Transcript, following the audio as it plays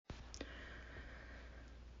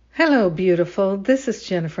Hello, beautiful. This is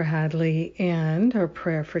Jennifer Hadley, and our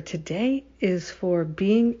prayer for today is for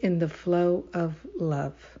being in the flow of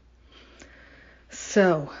love.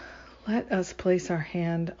 So, let us place our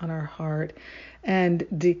hand on our heart and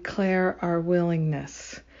declare our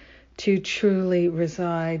willingness to truly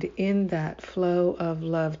reside in that flow of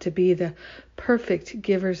love, to be the perfect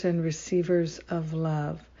givers and receivers of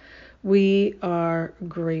love. We are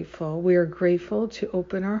grateful. We are grateful to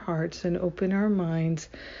open our hearts and open our minds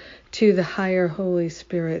to the higher Holy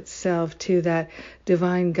Spirit self, to that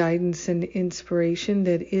divine guidance and inspiration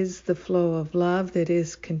that is the flow of love, that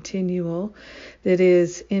is continual, that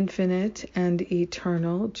is infinite and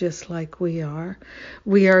eternal, just like we are.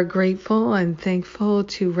 We are grateful and thankful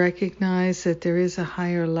to recognize that there is a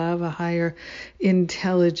higher love, a higher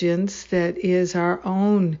intelligence that is our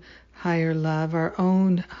own higher love, our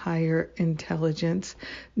own higher intelligence,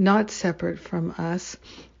 not separate from us.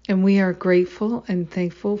 And we are grateful and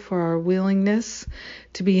thankful for our willingness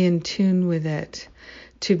to be in tune with it,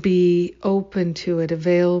 to be open to it,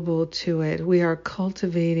 available to it. We are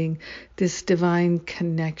cultivating this divine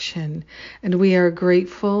connection, and we are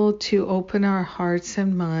grateful to open our hearts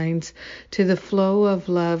and minds to the flow of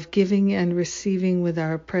love, giving and receiving with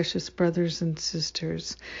our precious brothers and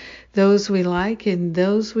sisters, those we like and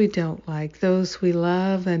those we don't like, those we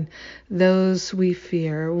love and those we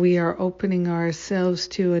fear. We are opening ourselves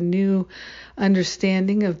to a new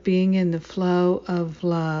understanding of being in the flow of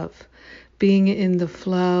love. Being in the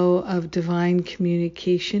flow of divine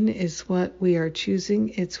communication is what we are choosing.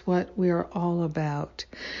 It's what we are all about.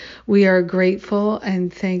 We are grateful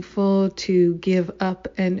and thankful to give up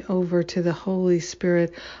and over to the Holy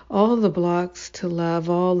Spirit all the blocks to love,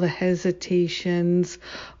 all the hesitations,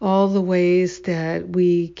 all the ways that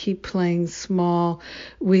we keep playing small.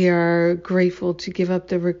 We are grateful to give up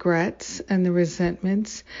the regrets and the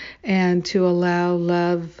resentments and to allow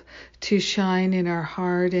love to shine in our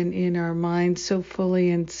heart and in our mind so fully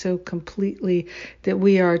and so completely that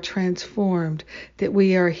we are transformed, that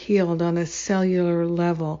we are healed on a cellular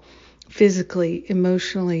level, physically,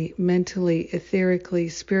 emotionally, mentally,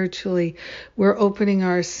 etherically, spiritually. We're opening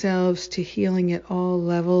ourselves to healing at all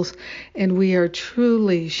levels, and we are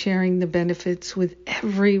truly sharing the benefits with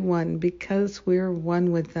everyone because we're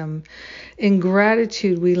one with them. In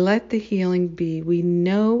gratitude, we let the healing be. We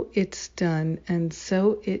know it's done, and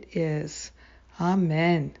so it is.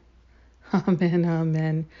 Amen. Amen,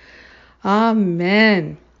 amen.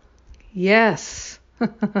 Amen. Yes.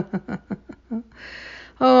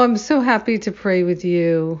 Oh, I'm so happy to pray with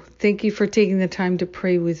you. Thank you for taking the time to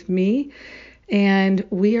pray with me. And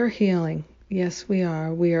we are healing. Yes, we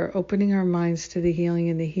are. We are opening our minds to the healing,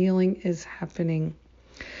 and the healing is happening.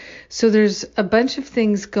 So there's a bunch of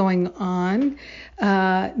things going on.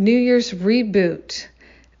 New Year's reboot.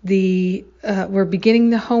 We're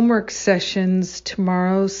beginning the homework sessions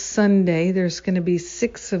tomorrow, Sunday. There's going to be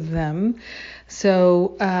 6 of them.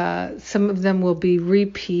 So some of them will be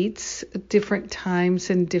repeats, different times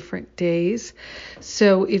and different days.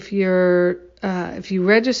 So if you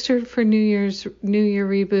registered for New Year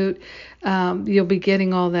Reboot, you'll be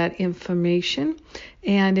getting all that information.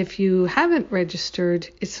 And if you haven't registered,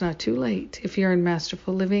 it's not too late. If you're in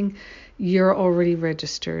Masterful Living, you're already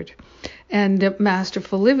registered. And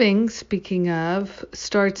Masterful Living, speaking of,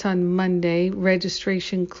 starts on Monday.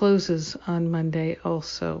 Registration closes on Monday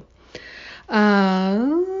also.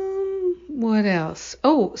 What else?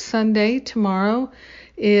 Oh, Sunday, tomorrow,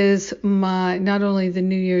 is not only the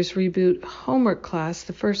New Year's Reboot homework class,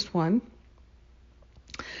 the first one,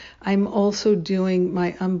 I'm also doing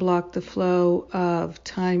my Unblock the Flow of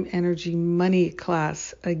Time, Energy, Money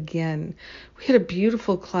class again. We had a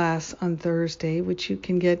beautiful class on Thursday, which you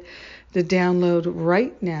can get the download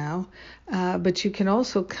right now, but you can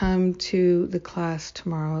also come to the class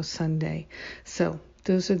tomorrow, Sunday. So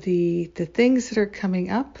those are the things that are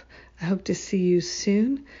coming up. I hope to see you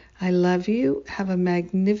soon. I love you. Have a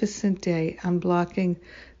magnificent day. Unblocking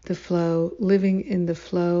the flow, living in the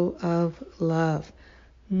flow of love.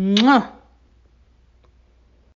 Mwah!